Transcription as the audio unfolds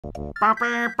Hey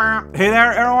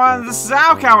there everyone, this is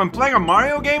Alcow. I'm playing a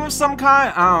Mario game of some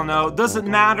kind? I don't know. Does it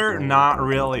matter? Not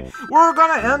really. We're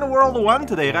gonna end World 1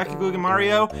 today, Rakugaki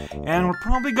Mario, and we're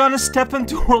probably gonna step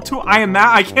into World 2.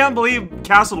 I can't believe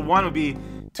Castle 1 would be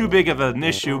too big of an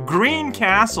issue. Green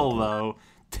Castle though.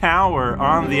 Tower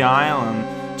on the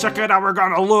island. Check it out, we're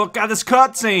gonna look at this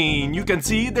cutscene. You can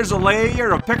see there's a layer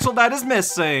of pixel that is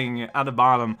missing at the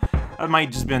bottom. That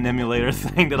might just be an emulator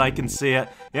thing that I can see it.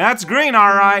 Yeah, it's green,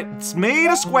 alright. It's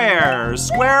made of squares.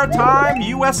 Square time,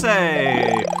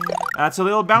 USA. That's a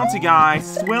little bouncy guy.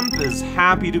 Swimp is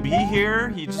happy to be here.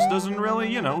 He just doesn't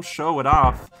really, you know, show it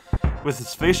off with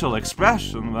his facial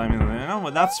expression. I mean, you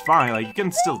know, that's fine. Like, you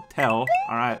can still tell.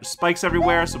 Alright, spikes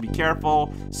everywhere, so be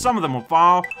careful. Some of them will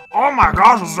fall. Oh my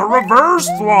gosh, it's a reverse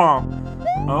swamp!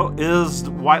 Oh, is the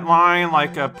white line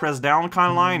like a press down kind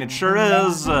of line? It sure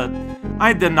is.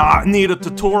 I did not need a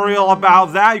tutorial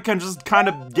about that. You can just kind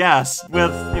of guess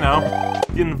with, you know,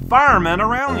 the environment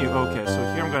around you. Okay, so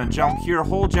here I'm gonna jump here,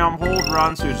 hold jump, hold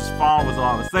run, so you just fall with a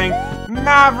lot of things.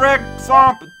 Maverick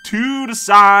thump to the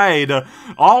side.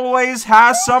 Always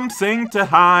has something to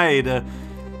hide.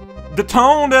 The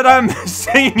tone that I'm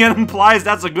singing implies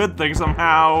that's a good thing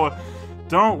somehow.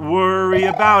 Don't worry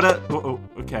about it.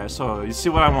 Okay, so you see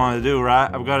what I want to do,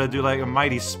 right? I've got to do like a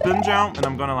mighty spin jump, and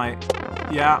I'm gonna like,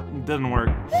 yeah, didn't work.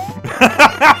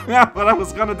 But I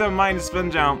was gonna do a mighty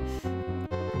spin jump.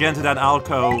 Get into that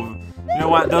alcove. You know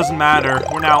what? Doesn't matter.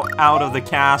 We're now out of the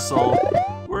castle.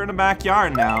 We're in the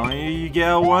backyard now. You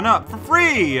get one up for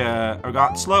free. I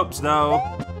got slopes though.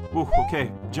 Ooh, okay,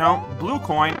 jump. Blue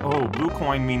coin. Oh, blue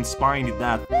coin means spiny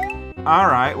death. All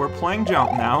right, we're playing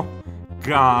jump now.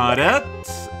 Got it.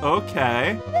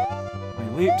 Okay. My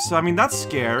leaps. I mean, that's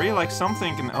scary. Like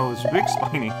something can. Oh, it's big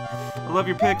spiny. I love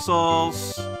your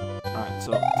pixels. Alright,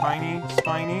 so tiny,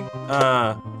 spiny.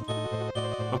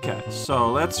 Okay,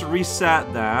 so let's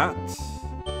reset that.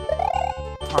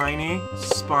 Tiny,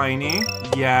 spiny.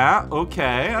 Yeah,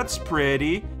 okay. That's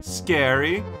pretty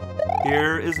scary.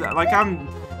 Here is that. Like,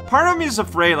 part of me is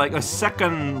afraid, like, a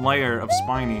second layer of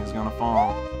spiny is gonna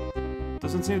fall.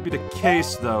 Doesn't seem to be the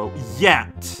case, though,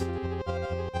 yet.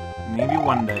 Maybe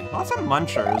one day. Lots of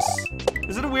munchers.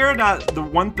 Is it weird that the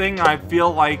one thing I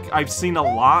feel like I've seen a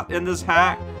lot in this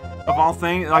hack, of all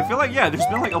things, I feel like, yeah, there's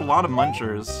been, like, a lot of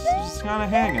munchers. Just kind of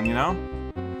hanging, you know?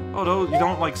 Oh, no, you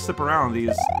don't, like, slip around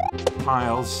these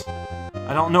tiles.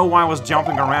 I don't know why I was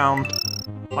jumping around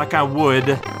like I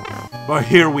would, but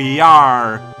here we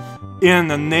are. In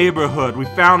the neighborhood, we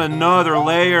found another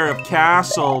layer of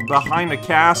castle behind the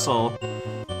castle.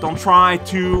 Don't try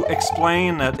to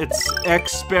explain it. It's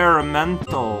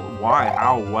experimental. Why?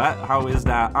 How? What? How is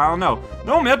that? I don't know.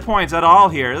 No midpoints at all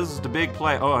here. This is the big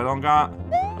play. Oh, I don't got...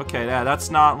 Okay, yeah,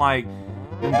 that's not like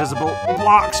invisible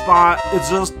block spot. It's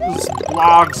just this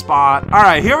blog spot.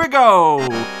 Alright, here we go.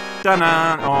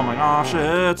 Dun-dun. Oh my gosh,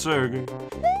 it's a...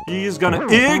 He's gonna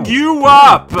egg you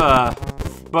up.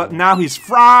 But now he's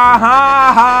fried.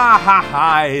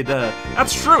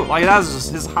 That's true. Like, that's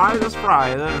his hide is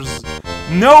fried. There's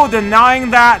no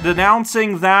denying that,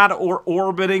 denouncing that, or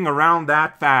orbiting around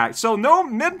that fact. So no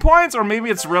midpoints, or maybe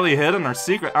it's really hidden or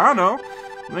secret. I don't know.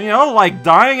 You know, like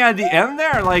dying at the end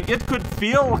there, like it could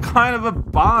feel kind of a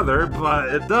bother, but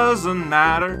it doesn't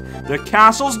matter. The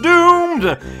castle's doomed.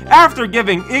 After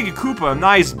giving Iggy Koopa a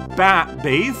nice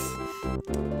bathe.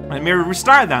 Let me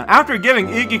restart that. After giving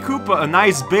Iggy Koopa a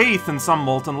nice bathe in some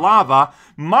molten lava,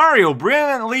 Mario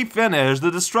brilliantly finished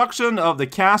the destruction of the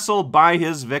castle by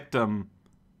his victim.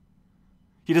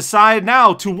 He decided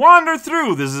now to wander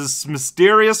through this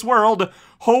mysterious world,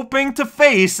 hoping to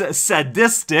face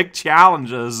sadistic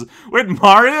challenges. Wait,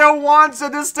 Mario wants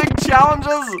sadistic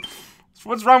challenges?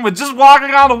 What's wrong with just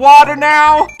walking on the water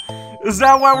now? Is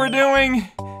that what we're doing?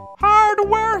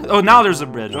 Hardware? Oh, now there's a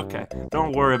bridge. Okay,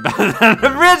 don't worry about it. The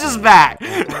bridge is back.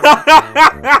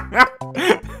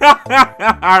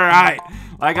 Alright,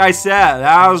 like I said,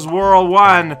 that was World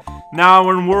 1. Now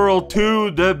we're in World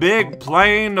 2, the big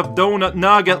plane of Donut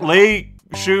Nugget Lake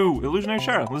Shoe. Illusionary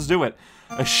Shell, let's do it.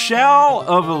 A shell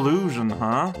of illusion,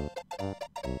 huh?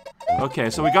 Okay,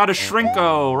 so we got a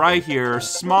Shrinko right here.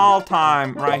 Small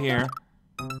time right here.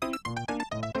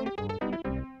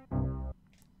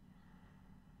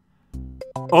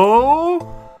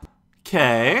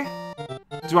 Okay.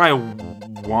 Do I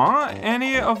want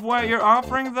any of what you're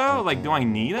offering, though? Like, do I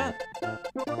need it?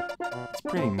 It's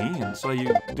pretty mean. So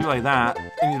you do like that,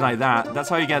 and you like that. That's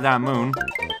how you get that moon.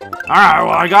 Alright,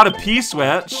 well, I got a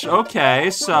P-switch. Okay,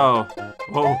 so...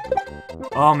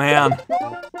 Oh, man.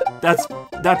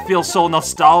 That feels so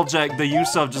nostalgic, the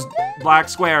use of just black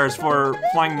squares for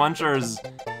flying munchers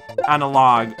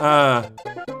analog.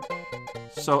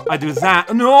 So I do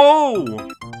that. No!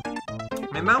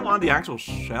 Maybe I want the actual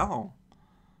shell.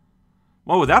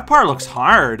 Whoa, that part looks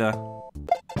hard.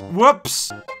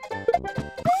 Whoops!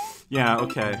 Yeah,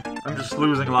 okay. I'm just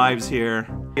losing lives here.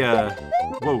 Yeah.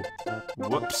 Whoa.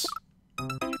 Whoops.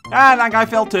 Ah, that guy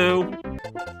fell too.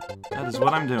 That is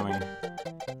what I'm doing.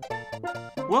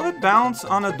 Will it bounce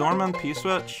on a dormant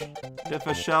P-switch if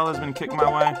a shell has been kicked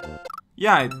my way?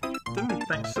 Yeah, I didn't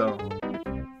think so.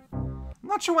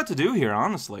 I'm not sure what to do here,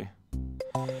 honestly.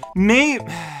 Maybe...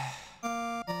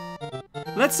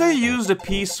 Let's say you used a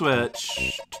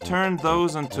P-switch to turn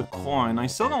those into coin. I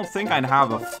still don't think I'd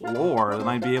have a floor that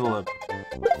I'd be able to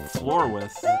floor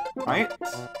with, right?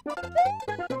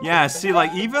 Yeah, see,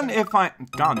 like, even if I...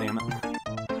 God damn it.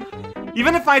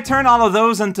 Even if I turn all of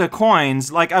those into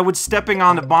coins, like, I would stepping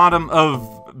on the bottom of,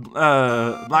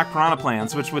 black piranha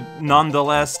plants, which would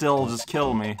nonetheless still just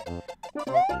kill me.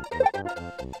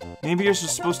 Maybe you're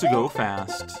just supposed to go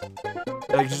fast.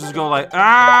 Like, you just go like,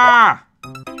 ah!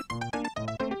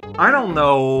 I don't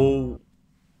know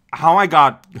how I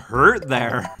got hurt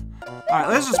there. Alright,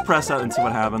 let's just press that and see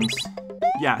what happens.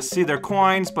 Yeah, see, they're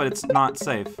coins, but it's not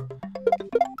safe.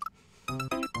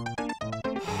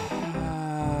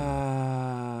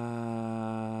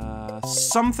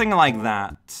 Something like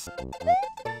that.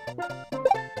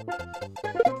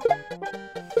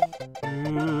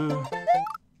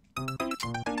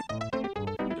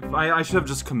 If I should have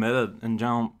just committed and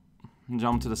jump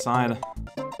to the side.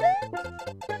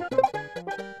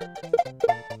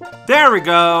 There we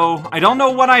go! I don't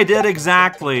know what I did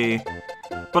exactly,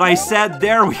 but I said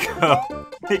there we go,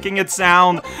 making it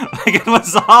sound like it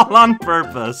was all on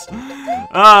purpose.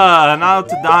 Now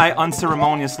to die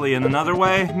unceremoniously in another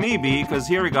way? Maybe, because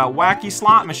here we got wacky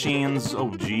slot machines.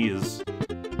 Oh, jeez.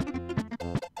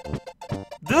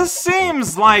 This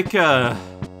seems like a...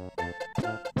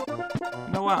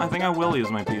 You know what? I think I will use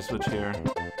my P-switch here.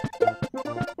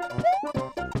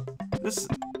 This...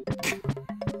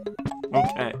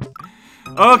 Okay.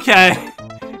 Okay.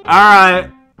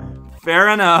 Alright. Fair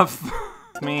enough.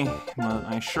 Me, but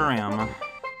I sure am.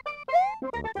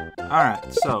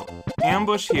 Alright, so,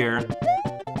 ambush here.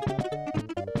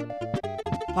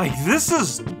 Like, this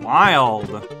is wild.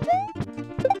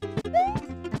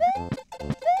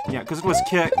 Yeah, because it was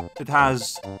kicked, it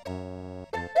has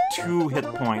 2 hit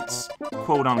points,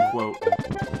 quote unquote.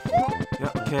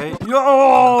 Yeah, okay.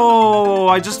 Yo!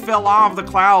 I just fell off the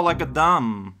cloud like a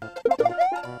dumb.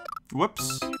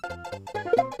 Whoops.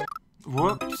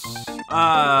 Whoops.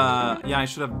 Yeah, I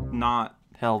should have not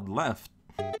held left.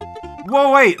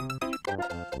 Whoa, wait!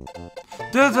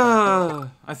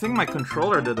 I think my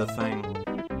controller did a thing.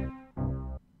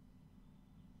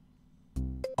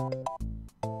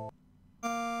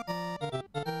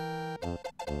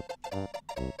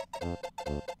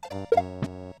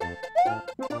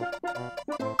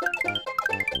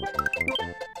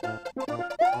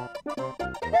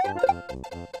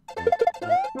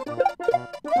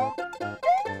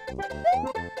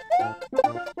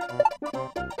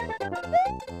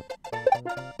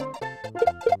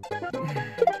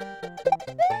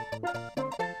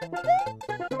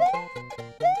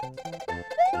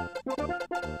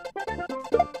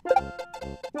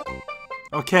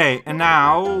 Okay, and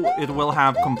now it will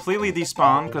have completely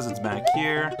despawned because it's back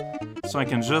here, so I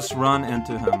can just run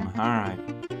into him. Alright.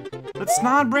 Let's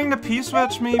not bring the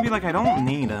P-switch, maybe? Like, I don't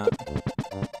need it.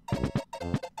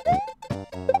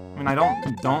 I mean, I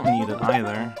don't need it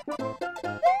either.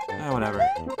 Whatever.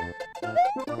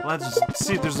 Let's just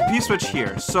see, there's a P-switch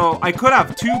here. So, I could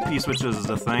have 2 P-switches as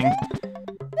a thing,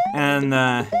 and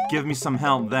give me some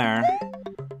help there.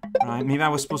 Right, maybe I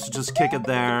was supposed to just kick it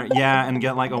there, yeah, and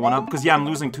get like a 1-up, because yeah, I'm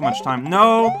losing too much time.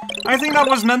 No! I think that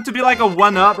was meant to be like a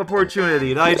 1-up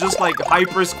opportunity that I just like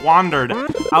hyper-squandered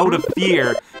out of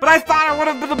fear. But I thought I would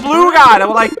have been the blue guy that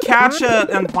would like catch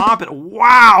it and pop it.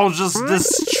 Wow, just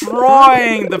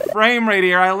destroying the frame rate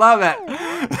here, I love it.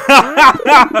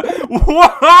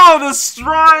 Whoa,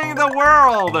 destroying the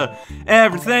world!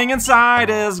 Everything inside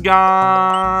is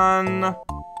gone.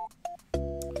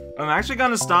 I'm actually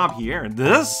gonna stop here.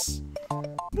 This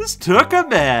took a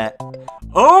bit.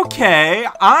 Okay,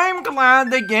 I'm glad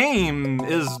the game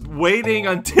is waiting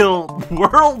until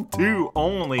World 2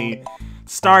 only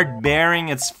start bearing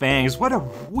its fangs. What a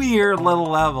weird little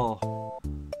level.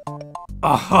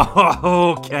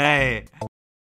 Oh, okay.